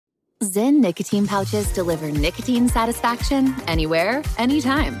Zyn nicotine pouches deliver nicotine satisfaction anywhere,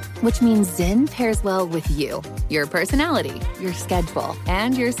 anytime, which means Zyn pairs well with you, your personality, your schedule,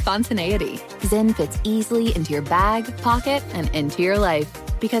 and your spontaneity. Zyn fits easily into your bag, pocket, and into your life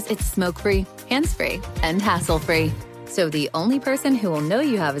because it's smoke-free, hands-free, and hassle-free. So the only person who will know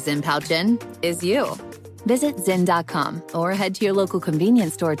you have a Zyn pouch in is you. Visit Zyn.com or head to your local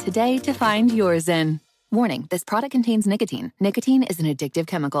convenience store today to find your Zyn. Warning, this product contains nicotine. Nicotine is an addictive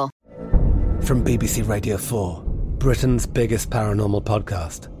chemical. From BBC Radio 4, Britain's biggest paranormal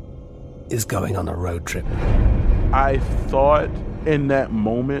podcast is going on a road trip. I thought in that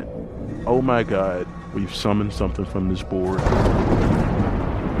moment, oh my God, we've summoned something from this board.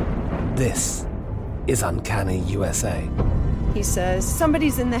 This is Uncanny USA. He says,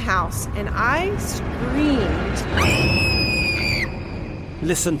 somebody's in the house, and I screamed.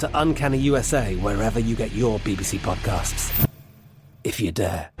 Listen to Uncanny USA wherever you get your BBC podcasts, if you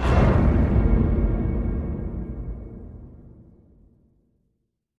dare.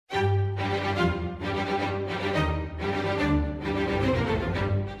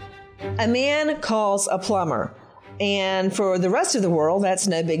 A man calls a plumber, and for the rest of the world, that's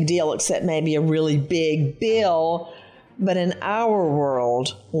no big deal except maybe a really big bill. But in our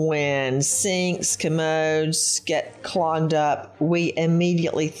world, when sinks, commodes get clogged up, we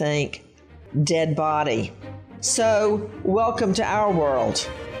immediately think dead body. So, welcome to our world.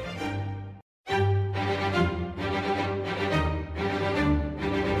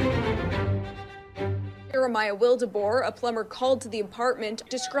 Jeremiah Wildeboer, a plumber called to the apartment,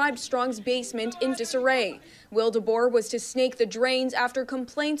 described Strong's basement in disarray. Wildeboer was to snake the drains after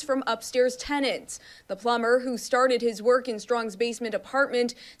complaints from upstairs tenants. The plumber, who started his work in Strong's basement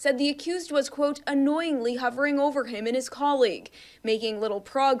apartment, said the accused was, quote, annoyingly hovering over him and his colleague. Making little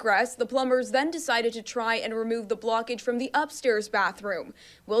progress, the plumbers then decided to try and remove the blockage from the upstairs bathroom.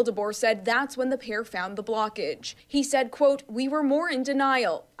 Wildeboer said that's when the pair found the blockage. He said, quote, we were more in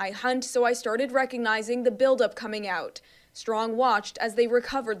denial. I hunt, so I started recognizing the buildup coming out. Strong watched as they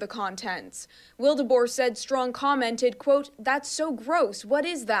recovered the contents. Wildeboer said Strong commented, quote, that's so gross, what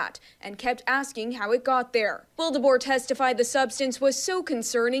is that? And kept asking how it got there. Wildeboer testified the substance was so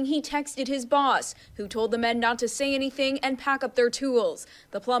concerning he texted his boss, who told the men not to say anything and pack up their tools.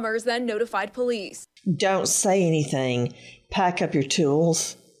 The plumbers then notified police. Don't say anything, pack up your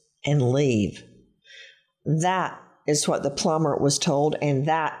tools, and leave. That is what the plumber was told, and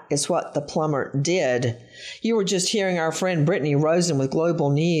that is what the plumber did. You were just hearing our friend Brittany Rosen with Global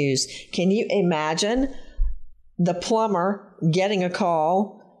News. Can you imagine the plumber getting a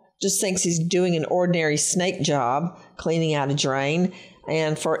call, just thinks he's doing an ordinary snake job, cleaning out a drain,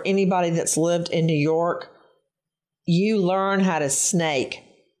 and for anybody that's lived in New York, you learn how to snake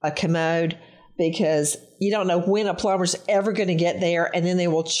a commode because you don't know when a plumber's ever going to get there, and then they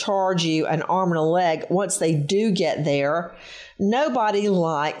will charge you an arm and a leg once they do get there. Nobody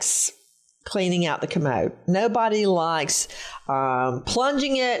likes cleaning out the commode. Nobody likes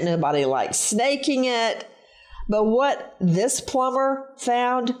plunging it. Nobody likes snaking it. But what this plumber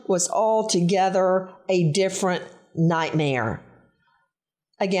found was altogether a different nightmare.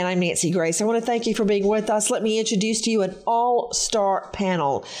 Again, I'm Nancy Grace. I want to thank you for being with us. Let me introduce to you an all-star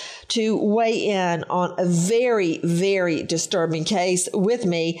panel to weigh in on a very, very disturbing case. With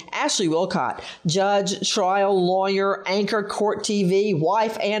me, Ashley Wilcott, judge, trial lawyer, anchor, Court TV,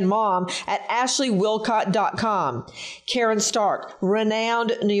 wife, and mom at AshleyWilcott.com. Karen Stark,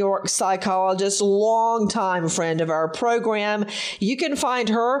 renowned New York psychologist, longtime friend of our program. You can find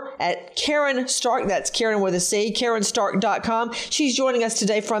her at Karen Stark, that's Karen with a C, KarenStark.com. She's joining us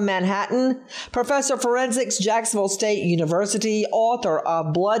today from Manhattan. Professor of Forensics, Jacksonville State University, author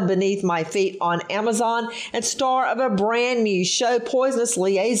of Blood Beneath My Feet on Amazon, and star of a brand new show, Poisonous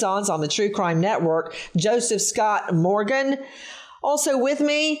Liaisons, on the True Crime Network, Joseph Scott Morgan. Also with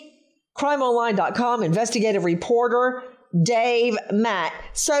me, crimeonline.com investigative reporter, Dave Mack.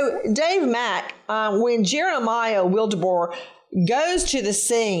 So, Dave Mack, when Jeremiah Wildeboer goes to the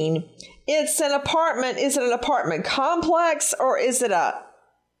scene, it's an apartment. Is it an apartment complex, or is it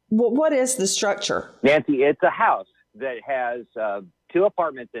what is the structure? Nancy, it's a house that has two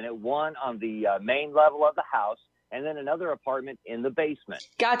apartments in it, one on the main level of the house, and then another apartment in the basement.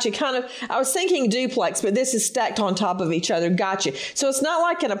 Gotcha. I was thinking duplex, but this is stacked on top of each other. Gotcha. So it's not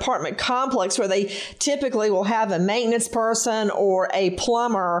like an apartment complex where they typically will have a maintenance person or a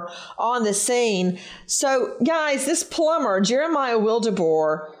plumber on the scene. So, guys, this plumber, Jeremiah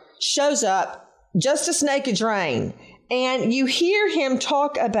Wildeboer, shows up just to snake a drain. And you hear him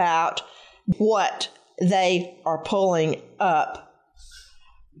talk about what they are pulling up.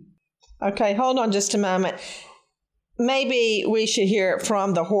 Okay, hold on just a moment. maybe we should hear it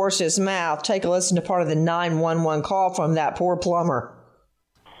from the horse's mouth. Take a listen to part of the 911 call from that poor plumber.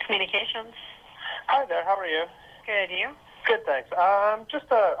 Communications. Hi there, how are you? Good, you? Good, thanks. I'm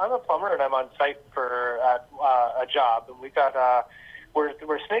a plumber and I'm on site for a job, and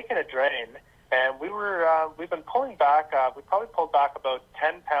we're snaking a drain, and we've been pulling back. We probably pulled back about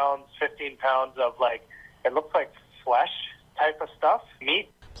 10 pounds, 15 pounds of it looks like flesh type of stuff, meat.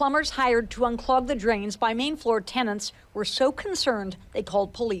 Plumbers hired to unclog the drains by main floor tenants were so concerned they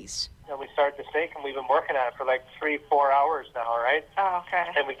called police. And we started to snake, and we've been working at it for 3-4 hours now, right? Oh, okay.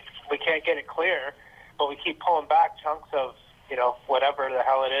 And we can't get it clear, but we keep pulling back chunks of, whatever the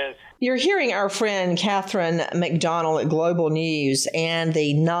hell it is. You're hearing our friend Catherine McDonald at Global News and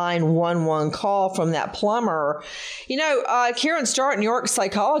the 911 call from that plumber. Kieran Stark, New York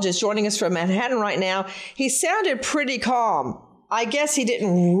psychologist, joining us from Manhattan right now. He sounded pretty calm. I guess he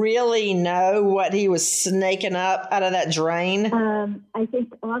didn't really know what he was snaking up out of that drain. I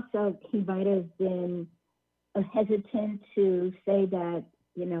think also he might have been hesitant to say that,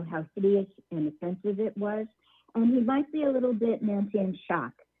 how hideous and offensive it was. And he might be a little bit, Nancy, in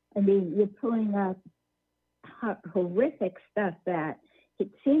shock. I mean, you're pulling up horrific stuff that it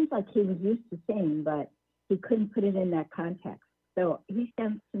seems like he was used to seeing, but he couldn't put it in that context. So he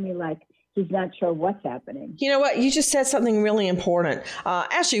sounds to me like he's not sure what's happening. You know what? You just said something really important.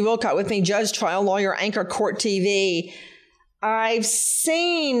 Ashley Wilcott with me, judge, trial lawyer, anchor, Court TV. I've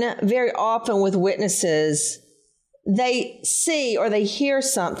seen very often with witnesses, they see or they hear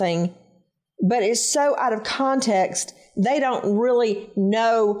something, but it's so out of context, they don't really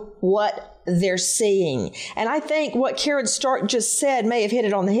know what they're seeing. And I think what Karen Stark just said may have hit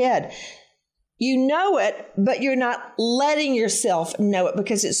it on the head. You know it, but you're not letting yourself know it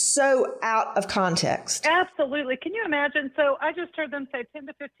because it's so out of context. Absolutely. Can you imagine? So I just heard them say 10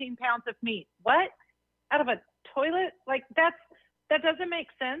 to 15 pounds of meat. What? Out of a toilet? That doesn't make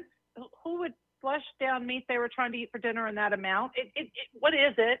sense. Who would flush down meat they were trying to eat for dinner in that amount? What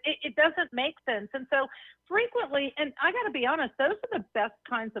is it? It doesn't make sense. And so frequently, and I got to be honest, those are the best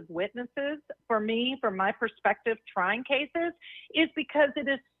kinds of witnesses for me, from my perspective, trying cases, is because it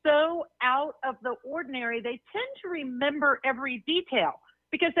is so out of the ordinary. They tend to remember every detail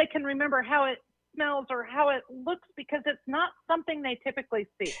because they can remember how it smells or how it looks, because it's not something they typically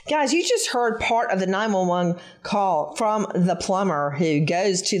see. Guys, you just heard part of the 911 call from the plumber who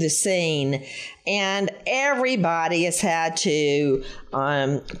goes to the scene, and everybody has had to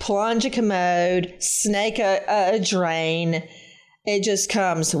plunge a commode, snake a drain. It just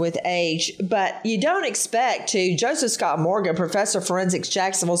comes with age. But you don't expect to, Joseph Scott Morgan, professor of forensics,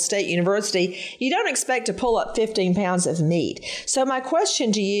 Jacksonville State University, you don't expect to pull up 15 pounds of meat. So my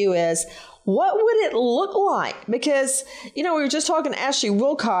question to you is, what would it look like? Because, we were just talking to Ashley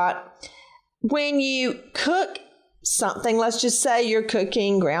Wilcott. When you cook something, let's just say you're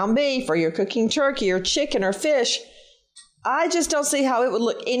cooking ground beef or you're cooking turkey or chicken or fish, I just don't see how it would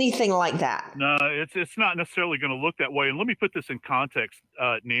look anything like that. No, it's not necessarily going to look that way. And let me put this in context,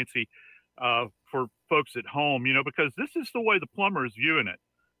 Nancy, for folks at home, because this is the way the plumber is viewing it.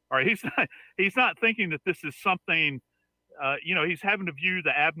 All right, he's not thinking that this is something. He's having to view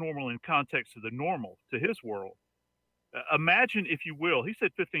the abnormal in context of the normal to his world. Imagine, if you will, he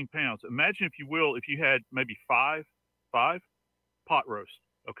said 15 pounds. Imagine, if you will, if you had maybe five pot roasts.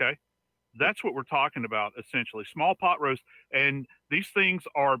 Okay. That's what we're talking about, essentially. Small pot roast. And these things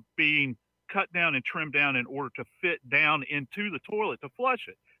are being cut down and trimmed down in order to fit down into the toilet to flush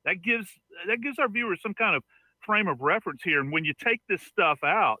it. That gives our viewers some kind of frame of reference here. And when you take this stuff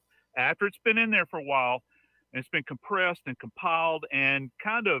out, after it's been in there for a while, and it's been compressed and compiled and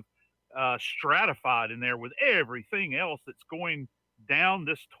kind of stratified in there with everything else that's going down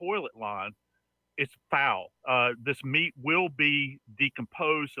this toilet line, it's foul. This meat will be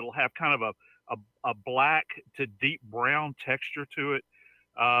decomposed. It'll have kind of a black to deep brown texture to it.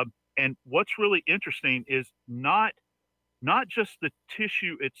 And what's really interesting is not just the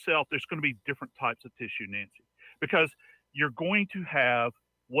tissue itself. There's going to be different types of tissue, Nancy, because you're going to have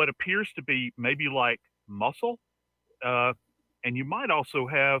what appears to be maybe like muscle, and you might also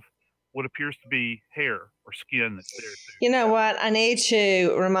have what appears to be hair or skin that's there too. You know what? I need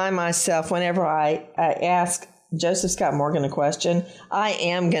to remind myself whenever I ask Joseph Scott Morgan a question, I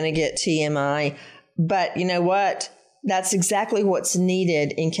am going to get TMI. But you know what? That's exactly what's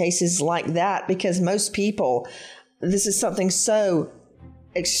needed in cases like that, because most people, this is something so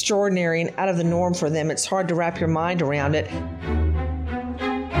extraordinary and out of the norm for them. It's hard to wrap your mind around it.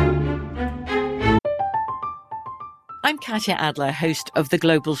 I'm Katya Adler, host of The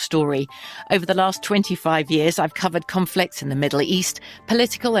Global Story. Over the last 25 years, I've covered conflicts in the Middle East,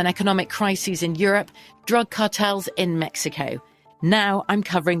 political and economic crises in Europe, drug cartels in Mexico. Now I'm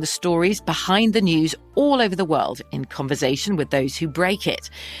covering the stories behind the news all over the world in conversation with those who break it.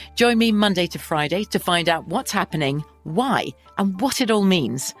 Join me Monday to Friday to find out what's happening, why, and what it all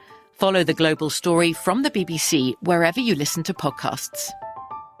means. Follow The Global Story from the BBC wherever you listen to podcasts.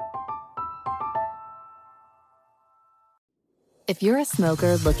 If you're a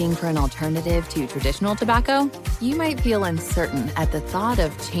smoker looking for an alternative to traditional tobacco, you might feel uncertain at the thought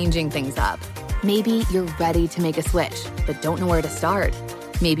of changing things up. Maybe you're ready to make a switch, but don't know where to start.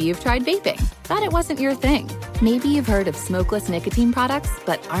 Maybe you've tried vaping, thought it wasn't your thing. Maybe you've heard of smokeless nicotine products,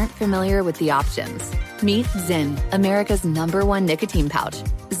 but aren't familiar with the options. Meet Zyn, America's #1 nicotine pouch.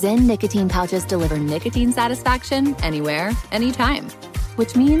 Zyn nicotine pouches deliver nicotine satisfaction anywhere, anytime.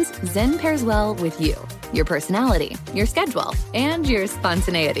 Which means Zyn pairs well with you, your personality, your schedule, and your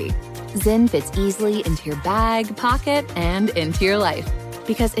spontaneity. Zyn fits easily into your bag, pocket, and into your life.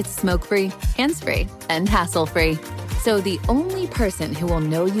 Because it's smoke-free, hands-free, and hassle-free. So the only person who will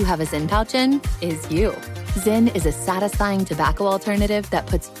know you have a Zyn pouch in is you. Zyn is a satisfying tobacco alternative that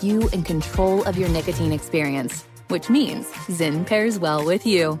puts you in control of your nicotine experience, which means Zyn pairs well with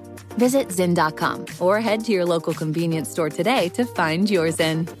you. Visit Zyn.com or head to your local convenience store today to find your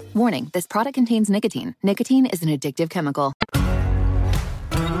Zyn. Warning, this product contains nicotine. Nicotine is an addictive chemical.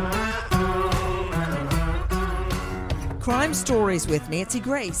 Crime Stories with Nancy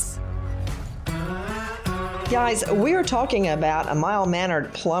Grace. Guys, we're talking about a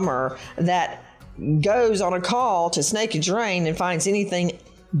mild-mannered plumber that goes on a call to snake a drain and finds anything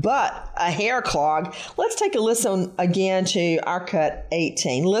but a hair clog. Let's take a listen again to our cut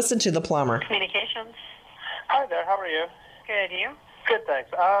 18. Listen to the plumber. Communications. Hi there, how are you? Good, you? Good, thanks.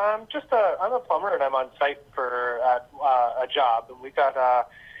 I'm a plumber and I'm on site for a job, and we got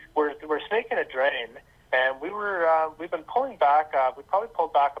we're snaking a drain, and we've been pulling back. We probably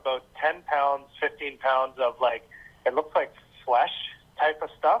pulled back about 10 pounds, 15 pounds of it looks like flesh type of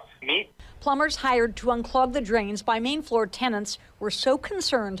stuff, meat. Plumbers hired to unclog the drains by main floor tenants were so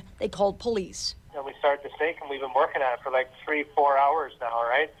concerned they called police. And we started to snake, and we've been working at it for 3-4 hours now,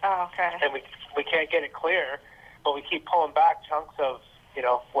 right? Oh, okay. And we can't get it clear, but we keep pulling back chunks of,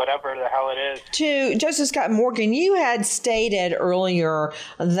 whatever the hell it is. To Joseph Scott Morgan, you had stated earlier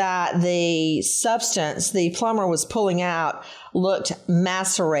that the substance the plumber was pulling out looked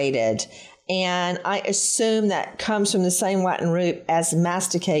macerated. And I assume that comes from the same Latin root as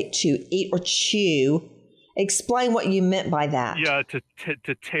masticate, to eat or chew. Explain what you meant by that. Yeah,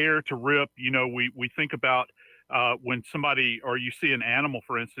 to tear, to rip. We think about when somebody, or you see an animal,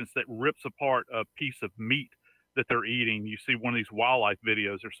 for instance, that rips apart a piece of meat that they're eating. You see one of these wildlife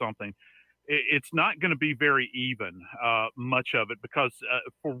videos or something. It's not going to be very even, much of it, because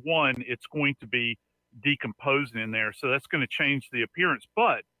for one, it's going to be decomposing in there. So that's going to change the appearance.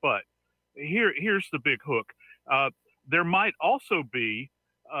 But here's the big hook. There might also be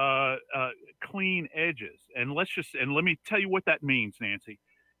clean edges, and let me tell you what that means, Nancy.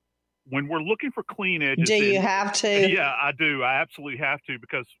 When we're looking for clean edges, do you have to? Yeah, I do. I absolutely have to,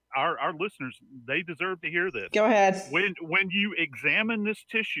 because our listeners, they deserve to hear this. Go ahead. When you examine this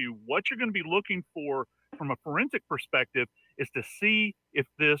tissue, what you're going to be looking for from a forensic perspective is to see if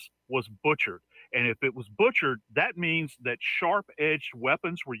this was butchered. And if it was butchered, that means that sharp-edged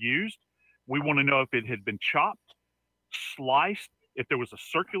weapons were used. We want to know if it had been chopped, sliced, if there was a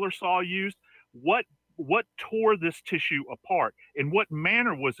circular saw used. What tore this tissue apart? In what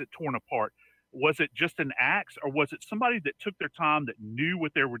manner was it torn apart? Was it just an axe, or was it somebody that took their time, that knew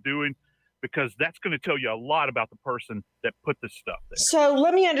what they were doing? Because that's going to tell you a lot about the person that put this stuff there. So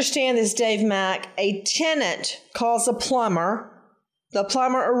let me understand this, Dave Mack. A tenant calls a plumber. The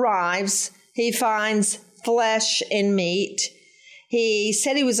plumber arrives. He finds flesh and meat. He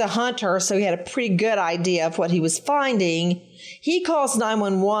said he was a hunter, so he had a pretty good idea of what he was finding. He calls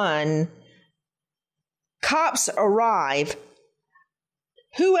 911. Cops arrive.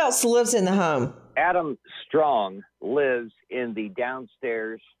 Who else lives in the home? Adam Strong lives in the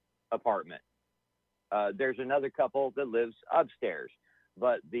downstairs apartment. There's another couple that lives upstairs,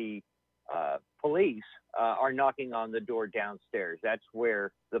 but the police are knocking on the door downstairs. That's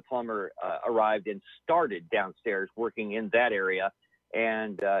where the plumber arrived and started downstairs working in that area.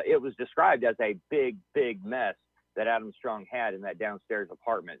 And it was described as a big, big mess that Adam Strong had in that downstairs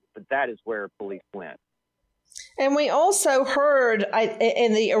apartment. But that is where police went. And we also heard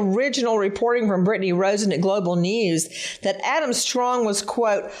in the original reporting from Brittany Rosen at Global News that Adam Strong was,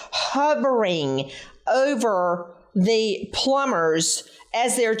 quote, hovering over the plumbers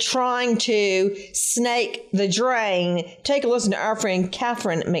as they're trying to snake the drain. Take a listen to our friend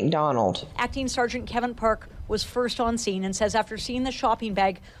Catherine McDonald. Acting Sergeant Kevin Park was first on scene and says after seeing the shopping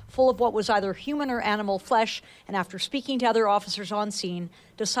bag full of what was either human or animal flesh, and after speaking to other officers on scene,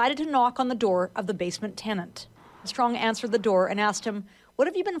 decided to knock on the door of the basement tenant. Strong answered the door and asked him, "What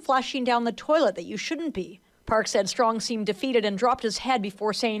have you been flushing down the toilet that you shouldn't be?" Park said Strong seemed defeated and dropped his head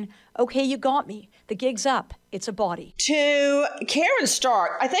before saying, "Okay, you got me. The gig's up. It's a body." To Karen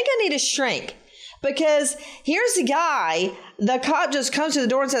Stark, I think I need a shrink, because here's the guy, the cop just comes to the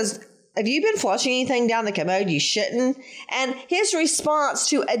door and says, "Have you been flushing anything down the commode you shouldn't?" And his response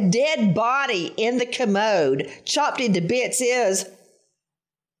to a dead body in the commode, chopped into bits, is,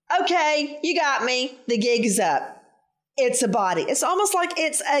 "Okay, you got me. The gig is up. It's a body." It's almost like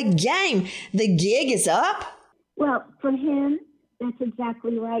it's a game. The gig is up. Well, for him, that's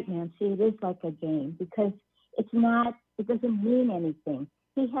exactly right, Nancy. It is like a game because it doesn't mean anything.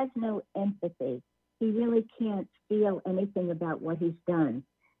 He has no empathy. He really can't feel anything about what he's done.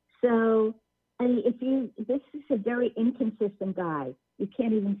 So, I mean, this is a very inconsistent guy. You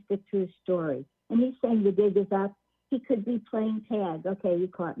can't even stick to his story. And he's saying the gig is up. He could be playing tag. Okay, you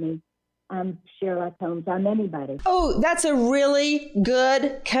caught me. I'm Sherlock Holmes. I'm anybody. Oh, that's a really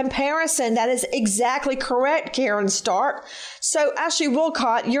good comparison. That is exactly correct, Karen Stark. So, Ashley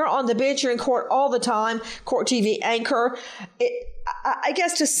Wilcott, you're on the bench. You're in court all the time, Court TV anchor. I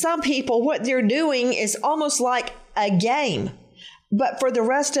guess to some people, what they're doing is almost like a game. But for the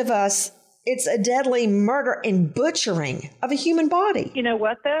rest of us, it's a deadly murder and butchering of a human body. You know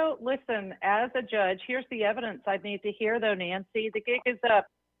what, though? Listen, as a judge, here's the evidence I need to hear, though, Nancy. The gig is up.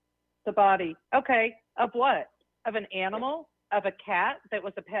 The body. Okay. Of what? Of an animal? Of a cat that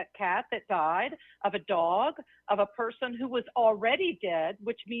was a pet cat that died? Of a dog? Of a person who was already dead,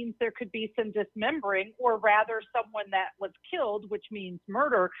 which means there could be some dismembering, or rather someone that was killed, which means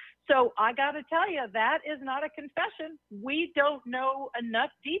murder. So I got to tell you, that is not a confession. We don't know enough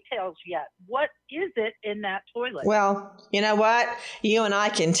details yet. What is it in that toilet? Well, you know what? You and I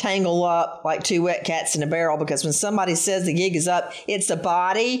can tangle up like two wet cats in a barrel, because when somebody says the gig is up, it's a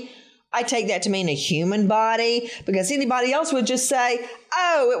body. I take that to mean a human body, because anybody else would just say,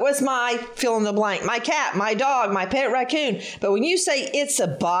 "Oh, it was my fill in the blank, my cat, my dog, my pet raccoon." But when you say it's a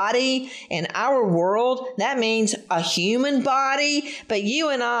body in our world, that means a human body. But you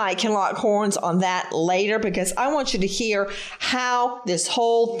and I can lock horns on that later, because I want you to hear how this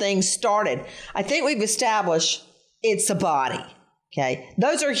whole thing started. I think we've established it's a body. Okay,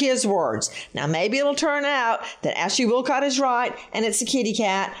 those are his words. Now, maybe it'll turn out that Ashley Wilcott is right and it's a kitty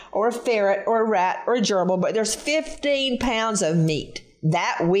cat or a ferret or a rat or a gerbil, but there's 15 pounds of meat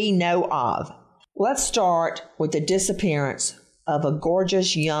that we know of. Let's start with the disappearance of a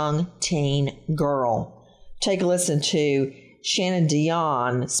gorgeous young teen girl. Take a listen to Shannon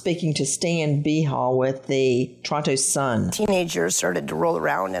Dion speaking to Stan Behal with the Toronto Sun. Teenage years started to roll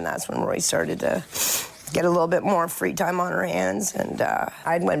around, and that's when Rory started to get a little bit more free time on her hands. And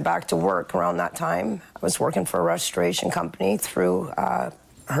I went back to work around that time. I was working for a restoration company through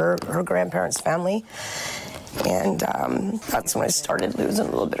her grandparents' family. And that's when I started losing a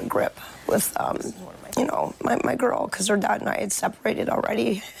little bit of grip with, my girl, because her dad and I had separated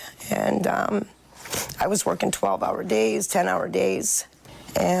already. And I was working 12-hour days, 10-hour days.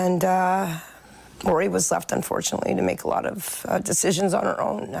 And Rory was left, unfortunately, to make a lot of decisions on her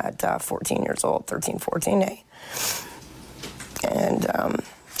own at 14 years old, 13, 14, eh? And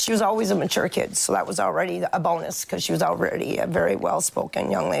she was always a mature kid, so that was already a bonus, because she was already a very well-spoken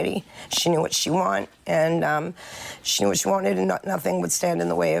young lady. She knew what she wanted, and she knew what she wanted, and nothing would stand in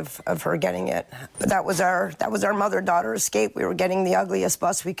the way of her getting it. But that was our mother-daughter escape. We were getting the ugliest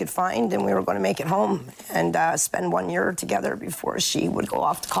bus we could find, and we were going to make it home and spend 1 year together before she would go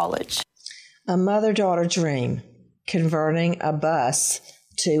off to college. A mother-daughter dream, converting a bus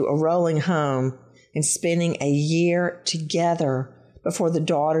to a rolling home and spending a year together before the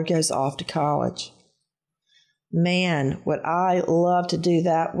daughter goes off to college. Man, would I love to do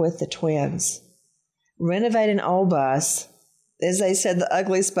that with the twins. Renovate an old bus, as they said, the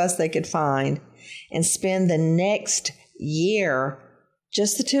ugliest bus they could find, and spend the next year,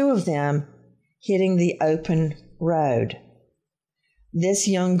 just the two of them, hitting the open road. This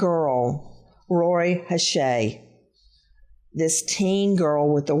young girl, Rory Hachey, this teen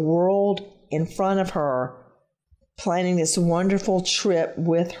girl with the world in front of her, planning this wonderful trip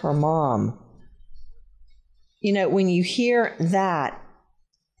with her mom. You know, when you hear that,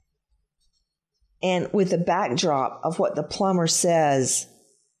 and with the backdrop of what the plumber says,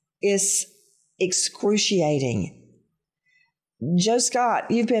 is excruciating. Joe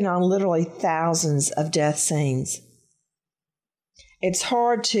Scott, you've been on literally thousands of death scenes. It's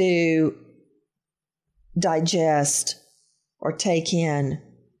hard to digest or take in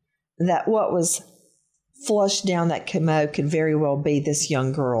that what was flushed down that commode could very well be this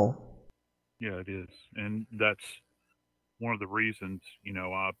young girl. Yeah, it is. And that's one of the reasons,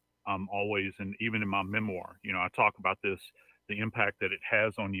 I'm always, and even in my memoir, I talk about this, the impact that it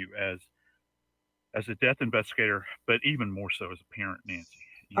has on you as a death investigator, but even more so as a parent, Nancy.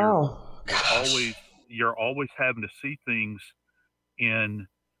 You're always having to see things in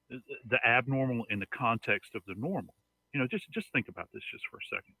the abnormal in the context of the normal. Just think about this just for a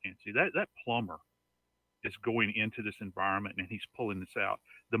second, Nancy. That plumber is going into this environment and he's pulling this out.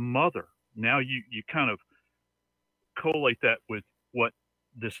 The mother, now you kind of collate that with what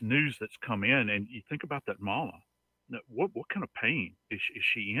this news that's come in, and you think about that mama. What kind of pain is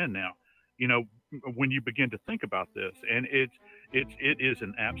she in now? When you begin to think about this, and it is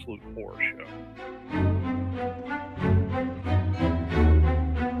an absolute horror show.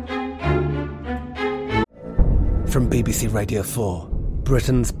 From BBC Radio 4,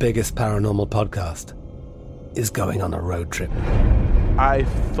 Britain's biggest paranormal podcast is going on a road trip. I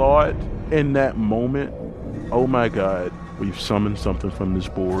thought in that moment, oh my God, we've summoned something from this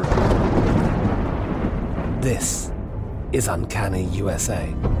board. This is Uncanny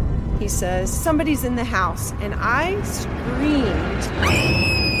USA. He says, somebody's in the house, and I screamed.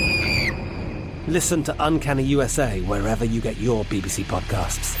 Listen to Uncanny USA wherever you get your BBC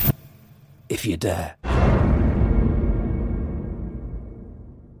podcasts, if you dare.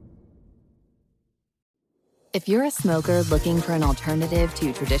 If you're a smoker looking for an alternative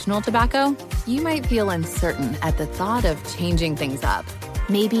to traditional tobacco, you might feel uncertain at the thought of changing things up.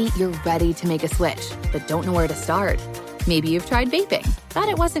 Maybe you're ready to make a switch, but don't know where to start. Maybe you've tried vaping, thought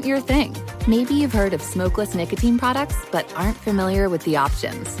it wasn't your thing. Maybe you've heard of smokeless nicotine products, but aren't familiar with the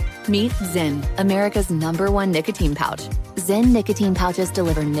options. Meet Zyn, America's #1 nicotine pouch. Zyn nicotine pouches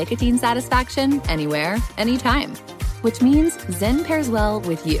deliver nicotine satisfaction anywhere, anytime. Which means Zyn pairs well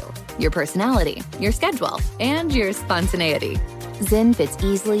with you, your personality, your schedule, and your spontaneity. Zyn fits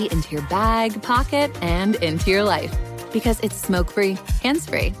easily into your bag, pocket, and into your life. Because it's smoke-free,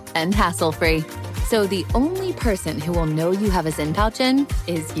 hands-free, and hassle-free. So the only person who will know you have a Zyn pouch in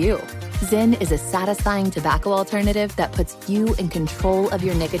is you. Zyn is a satisfying tobacco alternative that puts you in control of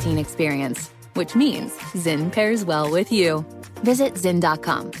your nicotine experience, which means Zyn pairs well with you. Visit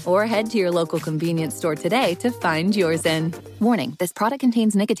Zyn.com or head to your local convenience store today to find your Zyn. Warning, this product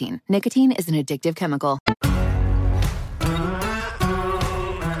contains nicotine. Nicotine is an addictive chemical.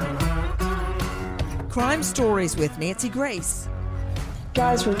 Crime Stories with Nancy Grace.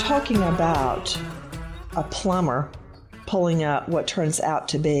 Guys, we're talking about a plumber pulling up what turns out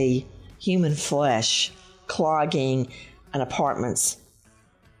to be human flesh, clogging an apartment's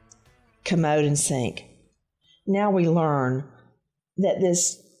commode and sink. Now we learn that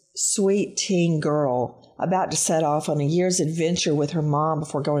this sweet teen girl, about to set off on a year's adventure with her mom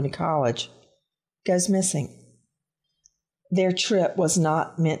before going to college, goes missing. Their trip was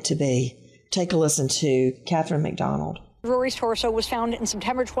not meant to be. Take a listen to Catherine McDonald. Rory's torso was found in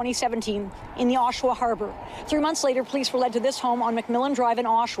September 2017 in the Oshawa Harbor. 3 months later, police were led to this home on McMillan Drive in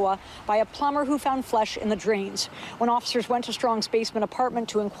Oshawa by a plumber who found flesh in the drains. When officers went to Strong's basement apartment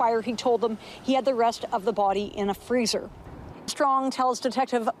to inquire, he told them he had the rest of the body in a freezer. Strong tells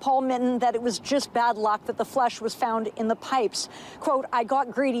Detective Paul Minton that it was just bad luck that the flesh was found in the pipes. Quote, "I got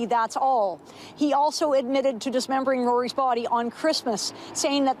greedy, that's all." He also admitted to dismembering Rory's body on Christmas,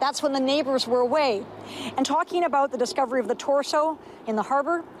 saying that that's when the neighbors were away. And talking about the discovery of the torso in the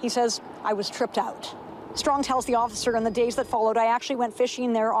harbor, he says, "I was tripped out." Strong tells the officer in the days that followed, "I actually went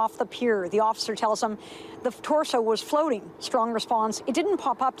fishing there off the pier." The officer tells him the torso was floating. Strong responds, "It didn't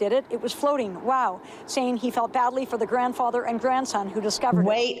pop up, did it? It was floating. Wow." Saying he felt badly for the grandfather and grandson who discovered it.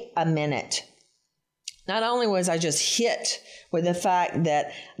 Wait a minute. Not only was I just hit with the fact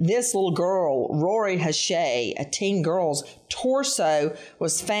that this little girl, Rory Hachey, a teen girl's torso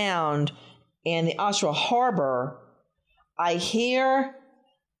was found in the Oshawa Harbor, I hear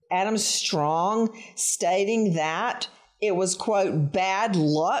Adam Strong stating that it was, quote, bad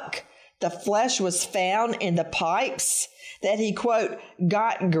luck the flesh was found in the pipes, that he, quote,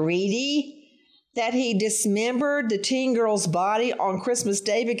 got greedy, that he dismembered the teen girl's body on Christmas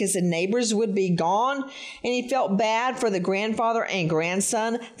Day because the neighbors would be gone, and he felt bad for the grandfather and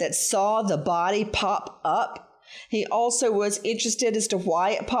grandson that saw the body pop up. He also was interested as to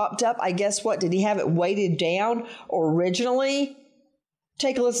why it popped up. I guess what, did he have it weighted down originally?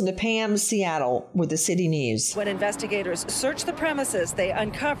 Take a listen to Pam Seattle with the City News. When investigators searched the premises, they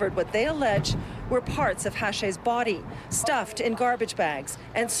uncovered what they allege were parts of Hachey's body, stuffed in garbage bags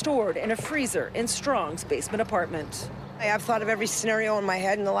and stored in a freezer in Strong's basement apartment. I've thought of every scenario in my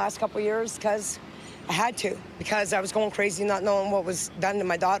head in the last couple of years because I had to, because I was going crazy not knowing what was done to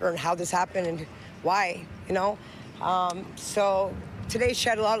my daughter and how this happened and why, you know. So today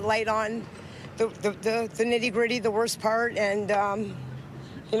shed a lot of light on the nitty-gritty, the worst part, and,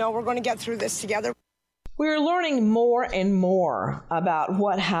 you know, we're going to get through this together. We're learning more and more about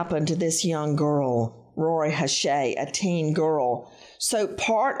what happened to this young girl, Rory Hache, a teen girl. So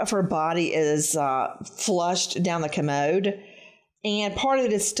part of her body is flushed down the commode, and part of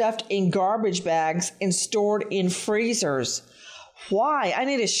it is stuffed in garbage bags and stored in freezers. Why? I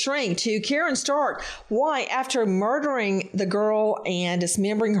need a shrink to Karen Stark. Why, after murdering the girl and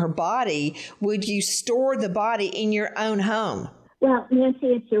dismembering her body, would you store the body in your own home? Well, Nancy,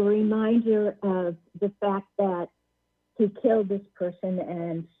 it's a reminder of the fact that he killed this person,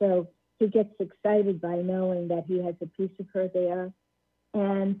 and so he gets excited by knowing that he has a piece of her there.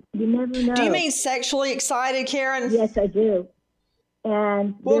 And you never know. Do you mean sexually excited, Karen? Yes, I do.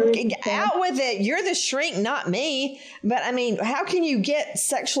 And well, out with it. You're the shrink, not me. But I mean, how can you get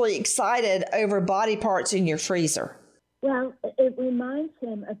sexually excited over body parts in your freezer? Well, it reminds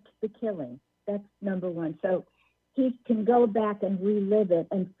him of the killing. That's number one. So he can go back and relive it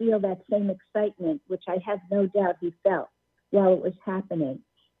and feel that same excitement, which I have no doubt he felt while it was happening.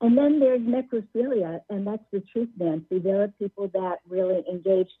 And then there's necrophilia, and that's the truth, Nancy. There are people that really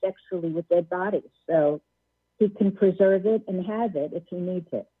engage sexually with their bodies. So he can preserve it and have it if he needs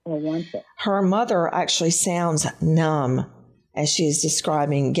it or wants it. Her mother actually sounds numb as she is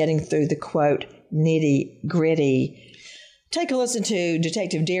describing getting through the, quote, nitty-gritty. Take a listen to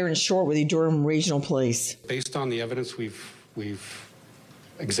Detective Darren Short with the Durham Regional Police. Based on the evidence we've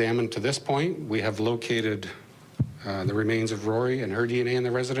examined to this point, we have located the remains of Rory and her DNA in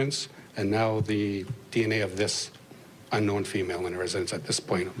the residence, and now the DNA of this unknown female in the residence at this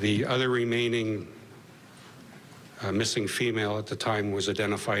point. The other remaining missing female at the time was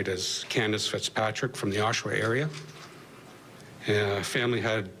identified as Candace Fitzpatrick from the Oshawa area. Family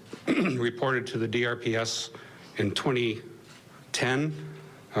had reported to the DRPS in 2010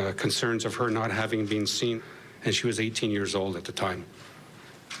 concerns of her not having been seen, and she was 18 years old at the time.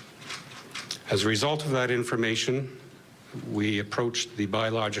 As a result of that information, we approached the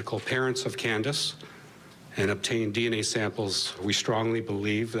biological parents of Candace and obtained DNA samples. We strongly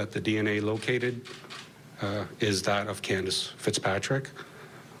believe that the DNA located is that of Candace Fitzpatrick.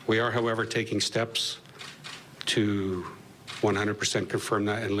 We are, however, taking steps to 100% confirm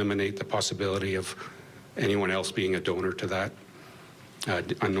that and eliminate the possibility of anyone else being a donor to that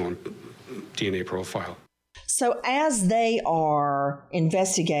unknown DNA profile. So as they are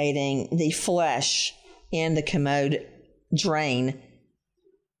investigating the flesh in the commode drain,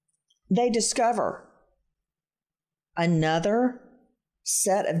 they discover another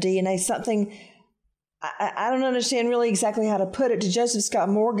set of DNA, something I don't understand really exactly how to put it. To Joseph Scott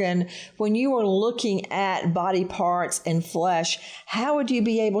Morgan, when you are looking at body parts and flesh, how would you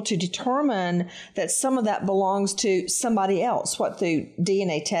be able to determine that some of that belongs to somebody else? What, through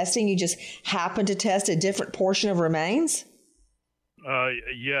DNA testing? You just happen to test a different portion of remains?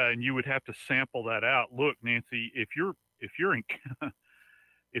 Yeah, and you would have to sample that out. Look, Nancy, if you're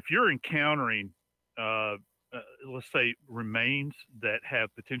encountering let's say remains that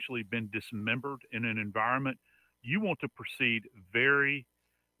have potentially been dismembered in an environment, you want to proceed very,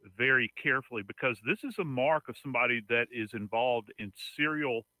 very carefully, because this is a mark of somebody that is involved in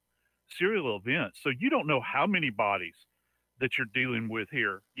serial events. So you don't know how many bodies that you're dealing with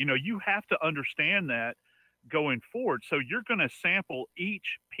here. You know, you have to understand that going forward. So you're going to sample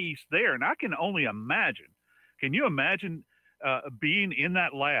each piece there. And I can only imagine, can you imagine being in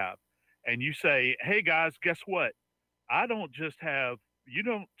that lab and you say, hey guys, guess what? You don't just have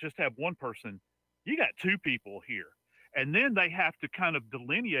one person, you got two people here. And then they have to kind of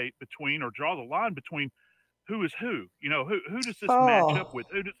delineate between, or draw the line between, who is who. You know, who does this match up with?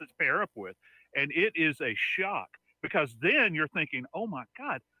 Who does this pair up with? And it is a shock, because then you're thinking, oh my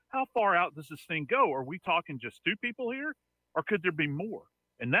God, how far out does this thing go? Are we talking just two people here, or could there be more?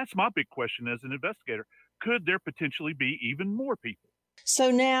 And that's my big question as an investigator. Could there potentially be even more people?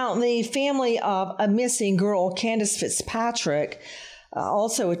 So now the family of a missing girl, Candace Fitzpatrick,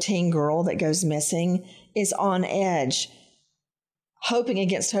 also a teen girl that goes missing, is on edge, hoping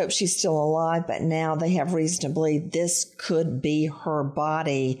against hope she's still alive, but now they have reason to believe this could be her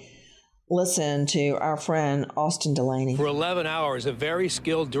body. Listen to our friend Austin Delaney. For 11 hours, a very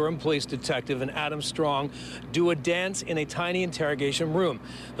skilled Durham police detective and Adam Strong do a dance in a tiny interrogation room.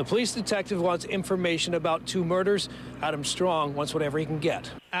 The police detective wants information about two murders. Adam Strong wants whatever he can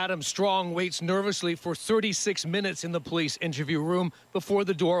get. Adam Strong waits nervously for 36 minutes in the police interview room before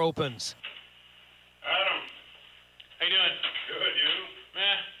the door opens. How you doing? Good, you? Meh,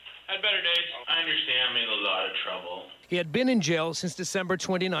 had better days. I understand I'm in a lot of trouble. He had been in jail since December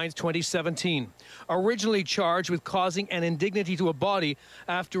 29, 2017, originally charged with causing an indignity to a body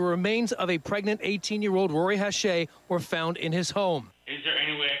after remains of a pregnant 18-year-old Rory Hache were found in his home. Is there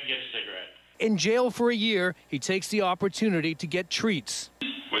any way I can get a cigarette? In jail for a year, he takes the opportunity to get treats.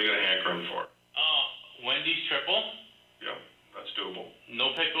 What are you going to hankering him for? Wendy's triple. Yep, that's doable. No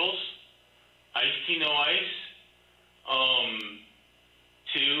pickles. Iced tea, no ice.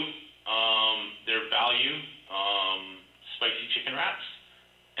 Two, their value, spicy chicken wraps,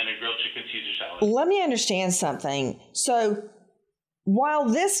 and a grilled chicken Caesar salad. Let me understand something. So while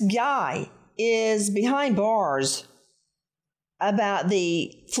this guy is behind bars about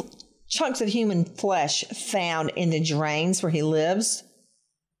the chunks of human flesh found in the drains where he lives,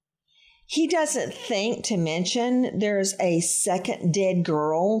 he doesn't think to mention there's a second dead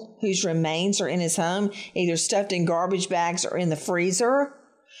girl whose remains are in his home, either stuffed in garbage bags or in the freezer.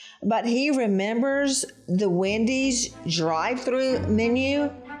 But he remembers the Wendy's drive-thru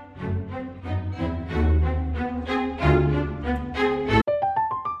menu.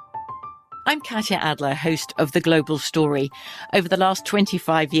 I'm Katya Adler, host of The Global Story. Over the last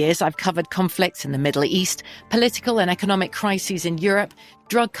 25 years, I've covered conflicts in the Middle East, political and economic crises in Europe,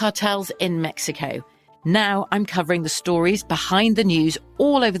 drug cartels in Mexico. Now I'm covering the stories behind the news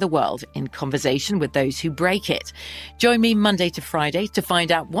all over the world in conversation with those who break it. Join me Monday to Friday to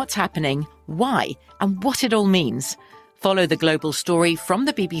find out what's happening, why, and what it all means. Follow The Global Story from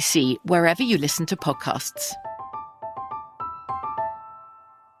the BBC wherever you listen to podcasts.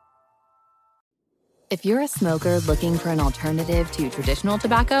 If you're a smoker looking for an alternative to traditional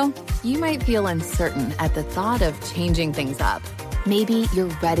tobacco, you might feel uncertain at the thought of changing things up. Maybe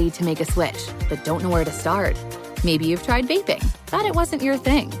you're ready to make a switch, but don't know where to start. Maybe you've tried vaping, thought it wasn't your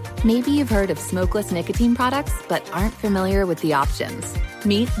thing. Maybe you've heard of smokeless nicotine products, but aren't familiar with the options.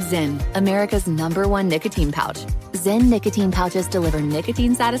 Meet Zyn, America's #1 nicotine pouch. Zyn nicotine pouches deliver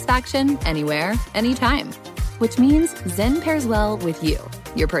nicotine satisfaction anywhere, anytime. Which means Zyn pairs well with you,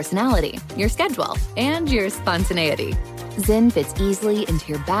 your personality, your schedule, and your spontaneity. Zyn fits easily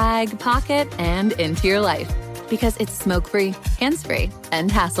into your bag, pocket, and into your life. Because it's smoke-free, hands-free,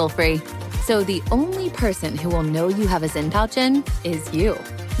 and hassle-free. So the only person who will know you have a Zyn pouch in is you.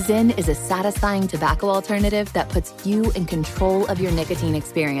 Zyn is a satisfying tobacco alternative that puts you in control of your nicotine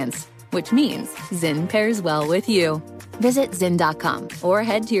experience, which means Zyn pairs well with you. Visit Zyn.com or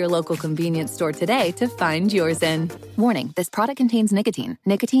head to your local convenience store today to find your Zyn. Warning, this product contains nicotine.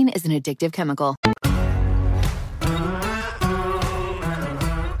 Nicotine is an addictive chemical.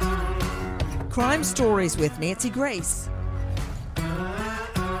 Crime Stories with Nancy Grace.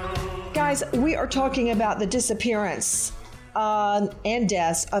 Guys, we are talking about the disappearance and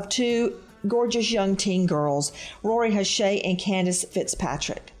deaths of two gorgeous young teen girls, Rory Hache and Candace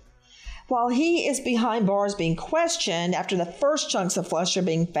Fitzpatrick. While he is behind bars being questioned after the first chunks of flesh are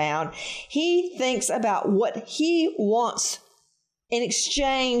being found, he thinks about what he wants in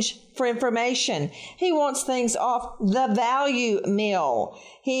exchange for information. He wants things off the value meal.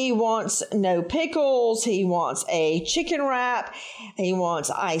 He wants no pickles. He wants a chicken wrap. He wants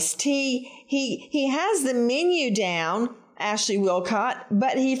iced tea. He has the menu down, Ashley Wilcott,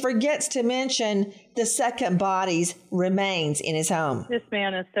 but he forgets to mention the second body's remains in his home. This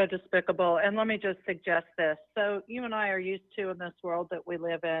man is so despicable. And let me just suggest this. So you and I are used to, in this world that we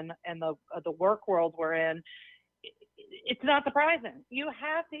live in and the work world we're in, it's not surprising. You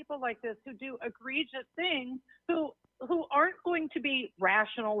have people like this who do egregious things who aren't going to be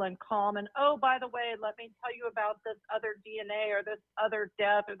rational and calm and, oh, by the way, let me tell you about this other DNA or this other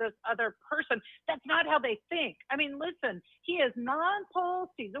death or this other person. That's not how they think. I mean, listen, he is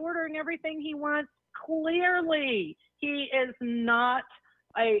non-pulsed. He's ordering everything he wants. Clearly, he is not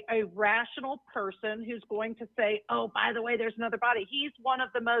a rational person who's going to say, oh, by the way, there's another body. He's one of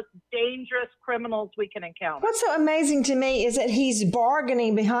the most dangerous criminals we can encounter. What's so amazing to me is that he's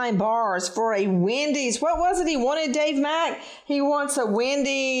bargaining behind bars for a Wendy's. What was it he wanted, Dave Mack? He wants a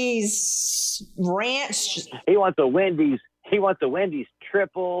Wendy's ranch. He wants a Wendy's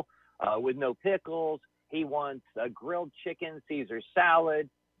triple with no pickles. He wants a grilled chicken Caesar salad.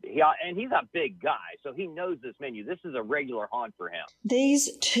 And he's a big guy, so he knows this menu. This is a regular haunt for him.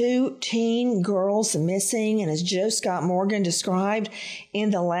 These two teen girls missing, and as Joe Scott Morgan described, in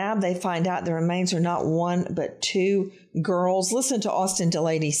the lab, they find out the remains are not one, but two girls. Listen to Austin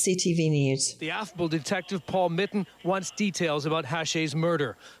Delaney, CTV News. The affable detective Paul Mitten wants details about Hache's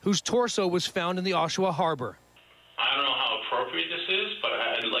murder, whose torso was found in the Oshawa Harbor. I don't know how appropriate this is, but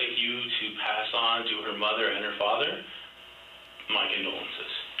I'd like you to pass on to her mother and her father my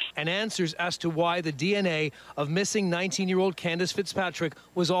condolences. and answers as to why the DNA of missing 19-year-old Candace Fitzpatrick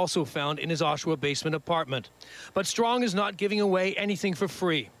was also found in his Oshawa basement apartment. But Strong is not giving away anything for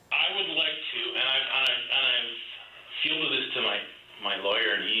free. I would like to, and I've fielded this to my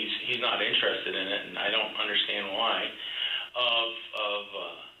lawyer, and he's not interested in it, and I don't understand why, of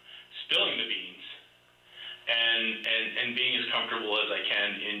spilling the beans and being as comfortable as I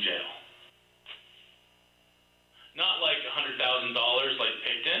can in jail. Not like $100,000 like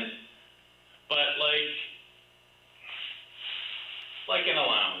Picton, but like an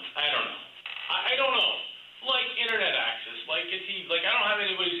allowance. I don't know. I don't know. Like internet access, like a TV. Like I don't have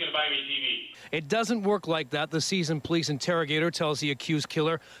anybody who's going to buy me a TV. It doesn't work like that, the seasoned police interrogator tells the accused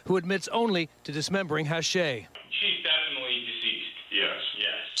killer, who admits only to dismembering Hache. She's definitely deceased. Yes.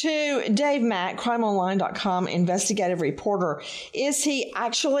 To Dave Mack, crimeonline.com investigative reporter, is he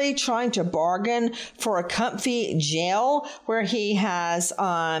actually trying to bargain for a comfy jail where he has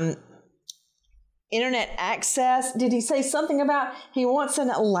internet access? Did he say something about he wants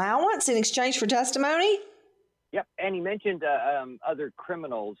an allowance in exchange for testimony? Yep, and he mentioned other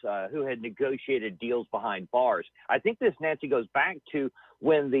criminals who had negotiated deals behind bars. I think this, Nancy, goes back to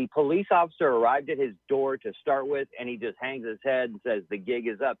when the police officer arrived at his door to start with, and he just hangs his head and says the gig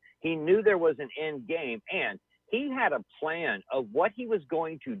is up. He knew there was an end game, and he had a plan of what he was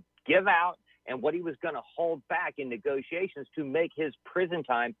going to give out and what he was going to hold back in negotiations to make his prison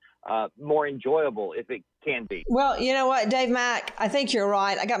time more enjoyable, if it can be. Well, you know what, Dave Mack, I think you're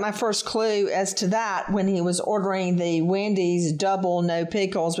right. I got my first clue as to that when he was ordering the Wendy's double no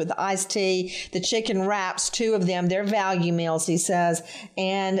pickles with iced tea, the chicken wraps, 2 of them, they're value meals, he says,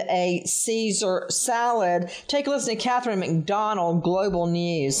 and a Caesar salad. Take a listen to Catherine McDonald, Global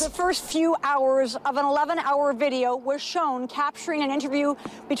News. The first few hours of an 11-hour video was shown capturing an interview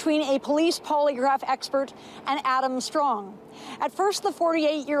between a police polygraph expert and Adam Strong. At first, the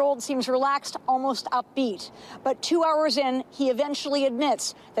 48-year-old seems relaxed, almost upbeat. But 2 hours in, he eventually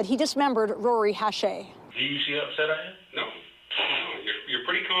admits that he dismembered Rory Hache. Do you see how upset I am? No, you're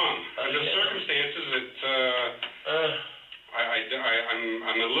pretty calm. Under the circumstances,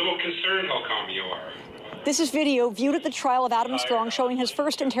 I'm a little concerned how calm you are. This is video viewed at the trial of Adam Strong showing his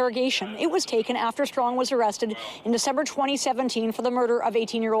first interrogation. It was taken after Strong was arrested in December 2017 for the murder of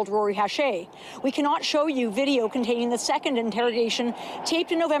 18-year-old Rory Hache. We cannot show you video containing the second interrogation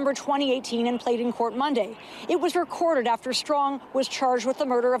taped in November 2018 and played in court Monday. It was recorded after Strong was charged with the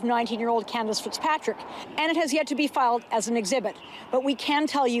murder of 19-year-old Candace Fitzpatrick, and it has yet to be filed as an exhibit. But we can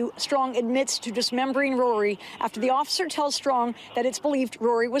tell you Strong admits to dismembering Rory after the officer tells Strong that it's believed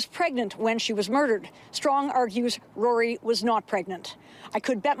Rory was pregnant when she was murdered. Strong argues Rory was not pregnant. I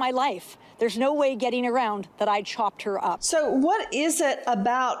could bet my life there's no way getting around that I chopped her up. So what is it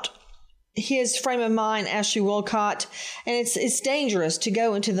about his frame of mind, Ashley Wilcott? And it's dangerous to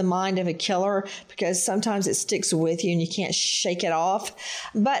go into the mind of a killer because sometimes it sticks with you and you can't shake it off.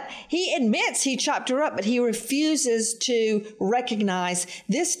 But he admits he chopped her up, but he refuses to recognize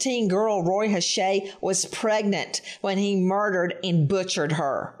this teen girl, Rory Hache, was pregnant when he murdered and butchered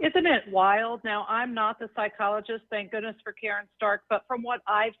her. Isn't it wild? Now, I'm not the psychologist, thank goodness for Karen Stark, but from what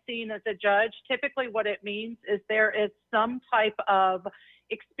I've seen as a judge, typically what it means is there is some type of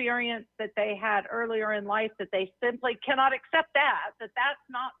experience that they had earlier in life that they simply cannot accept that's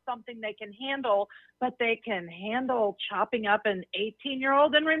not something they can handle, but they can handle chopping up an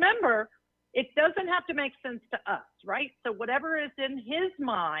 18-year-old. And remember, it doesn't have to make sense to us, right? So whatever is in his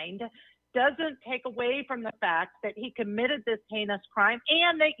mind doesn't take away from the fact that he committed this heinous crime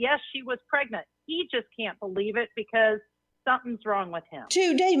and that, yes, she was pregnant. He just can't believe it because something's wrong with him.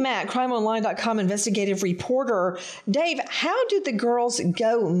 To Dave Mack, crimeonline.com investigative reporter. Dave, how did the girls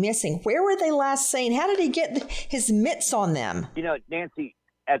go missing? Where were they last seen? How did he get his mitts on them? You know, Nancy,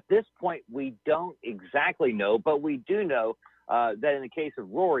 at this point, we don't exactly know, but we do know that in the case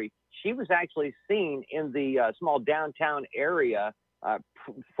of Rory, she was actually seen in the small downtown area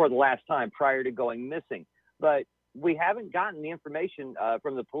for the last time prior to going missing. But we haven't gotten the information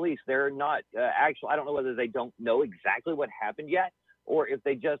from the police. They're not I don't know whether they don't know exactly what happened yet or if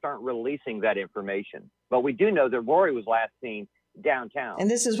they just aren't releasing that information. But we do know that Rory was last seen downtown.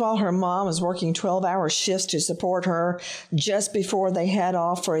 And this is while her mom was working 12-hour shifts to support her just before they head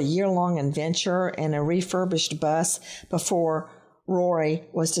off for a year-long adventure in a refurbished bus before Rory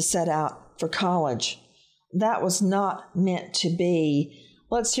was to set out for college. That was not meant to be.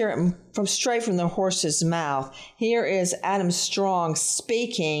 Let's hear it from straight from the horse's mouth. Here is Adam Strong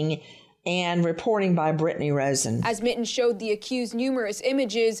speaking And reporting by Brittany Rosen. As Mitten showed the accused numerous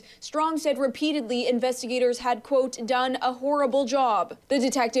images, Strong said repeatedly investigators had, quote, done a horrible job. The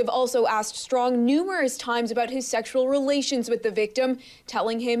detective also asked Strong numerous times about his sexual relations with the victim,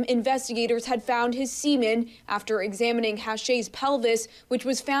 telling him investigators had found his semen after examining Hashay's pelvis, which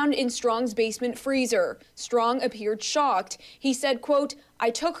was found in Strong's basement freezer. Strong appeared shocked. He said, quote, I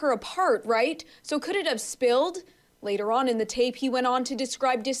took her apart, right? So could it have spilled? Later on in the tape, he went on to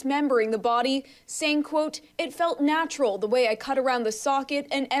describe dismembering the body, saying, quote, it felt natural the way I cut around the socket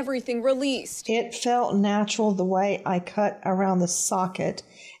and everything released. It felt natural the way I cut around the socket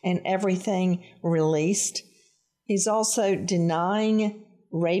and everything released. He's also denying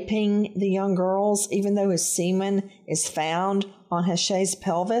raping the young girls, even though his semen is found on Hashay's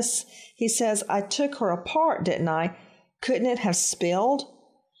pelvis. He says, I took her apart, didn't I? Couldn't it have spilled?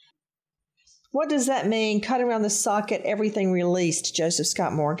 What does that mean? Cut around the socket, everything released, Joseph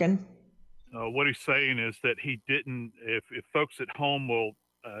Scott Morgan. What he's saying is that he didn't, if folks at home will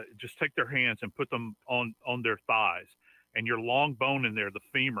just take their hands and put them on their thighs, and your long bone in there, the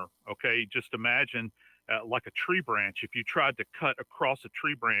femur, okay, just imagine like a tree branch. If you tried to cut across a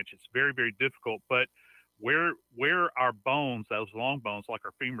tree branch, it's very, very difficult. But where our bones, those long bones, like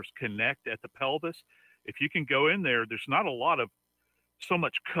our femurs, connect at the pelvis, if you can go in there, there's not a lot of so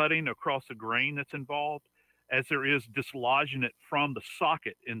much cutting across the grain that's involved as there is dislodging it from the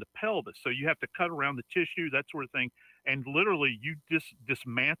socket in the pelvis. So you have to cut around the tissue, that sort of thing, and literally you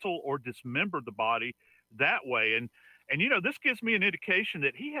dismantle or dismember the body that way. And you know, this gives me an indication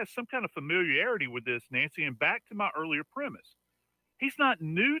that he has some kind of familiarity with this, Nancy. And back to my earlier premise, he's not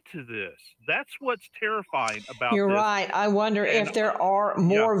new to this. That's what's terrifying about You're this. right. I wonder if there are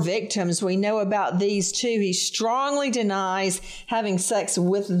more victims. We know about these two. He strongly denies having sex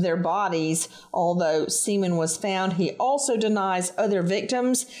with their bodies, although semen was found. He also denies other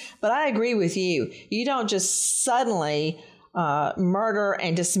victims. But I agree with you. You don't just suddenly murder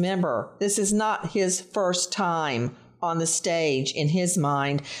and dismember. This is not his first time on the stage in his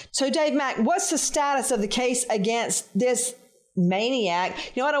mind. So, Dave Mack, what's the status of the case against this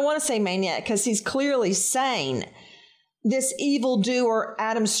maniac? You know, I don't want to say maniac because he's clearly sane. This evildoer,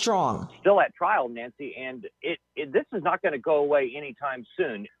 Adam Strong. Still at trial, Nancy, and this is not going to go away anytime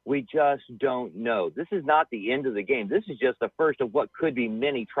soon. We just don't know. This is not the end of the game. This is just the first of what could be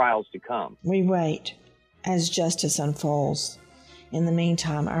many trials to come. We wait as justice unfolds. In the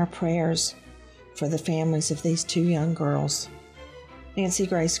meantime, our prayers for the families of these two young girls. Nancy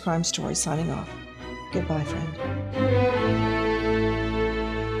Grace, Crime Story, signing off. Goodbye, friend.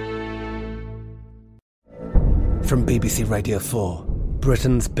 From BBC Radio 4,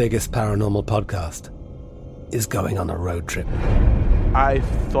 Britain's biggest paranormal podcast is going on a road trip. I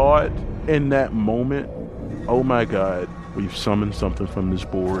thought in that moment, oh my God, we've summoned something from this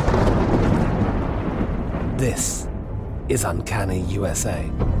board. This is Uncanny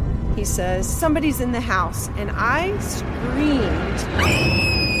USA. He says, somebody's in the house, and I screamed.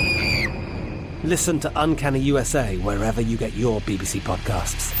 Listen to Uncanny USA wherever you get your BBC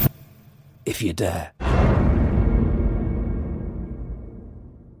podcasts, if you dare.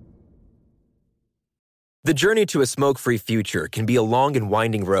 The journey to a smoke-free future can be a long and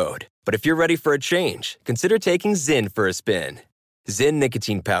winding road. But if you're ready for a change, consider taking Zyn for a spin. Zyn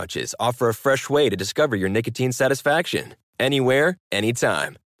nicotine pouches offer a fresh way to discover your nicotine satisfaction. Anywhere,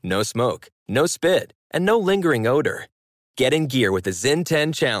 anytime. No smoke, no spit, and no lingering odor. Get in gear with the Zyn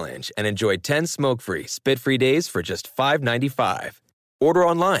 10 Challenge and enjoy 10 smoke-free, spit-free days for just $5.95. Order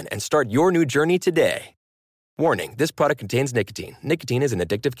online and start your new journey today. Warning, this product contains nicotine. Nicotine is an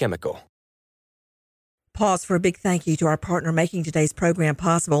addictive chemical. Pause for a big thank you to our partner making today's program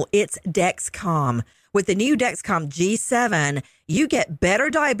possible. It's Dexcom. With the new Dexcom G7, you get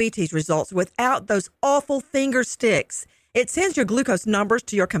better diabetes results without those awful finger sticks. It sends your glucose numbers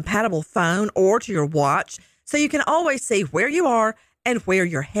to your compatible phone or to your watch, so you can always see where you are and where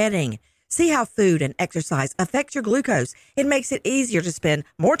you're heading. See how food and exercise affect your glucose. It makes it easier to spend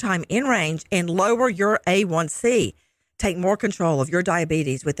more time in range and lower your A1C. Take more control of your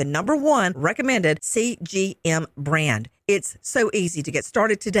diabetes with the #1 recommended CGM brand. It's so easy to get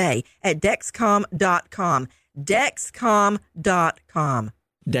started today at Dexcom.com. Dexcom.com.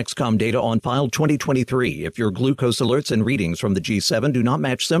 Dexcom data on file 2023. If your glucose alerts and readings from the G7 do not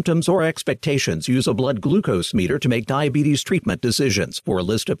match symptoms or expectations, use a blood glucose meter to make diabetes treatment decisions. For a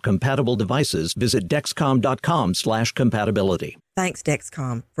list of compatible devices, visit Dexcom.com/compatibility. Thanks,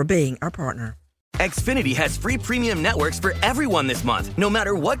 Dexcom, for being our partner. Xfinity has free premium networks for everyone this month, no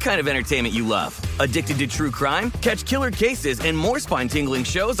matter what kind of entertainment you love. Addicted to true crime? Catch killer cases and more spine-tingling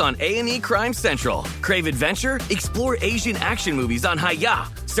shows on A&E Crime Central. Crave adventure? Explore Asian action movies on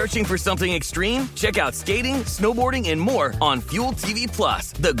Hi-YAH. Searching for something extreme? Check out skating, snowboarding, and more on Fuel TV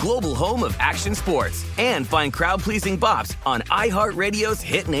Plus, the global home of action sports. And find crowd-pleasing bops on iHeartRadio's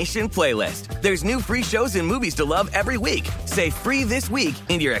Hit Nation playlist. There's new free shows and movies to love every week. Say free this week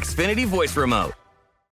in your Xfinity voice remote.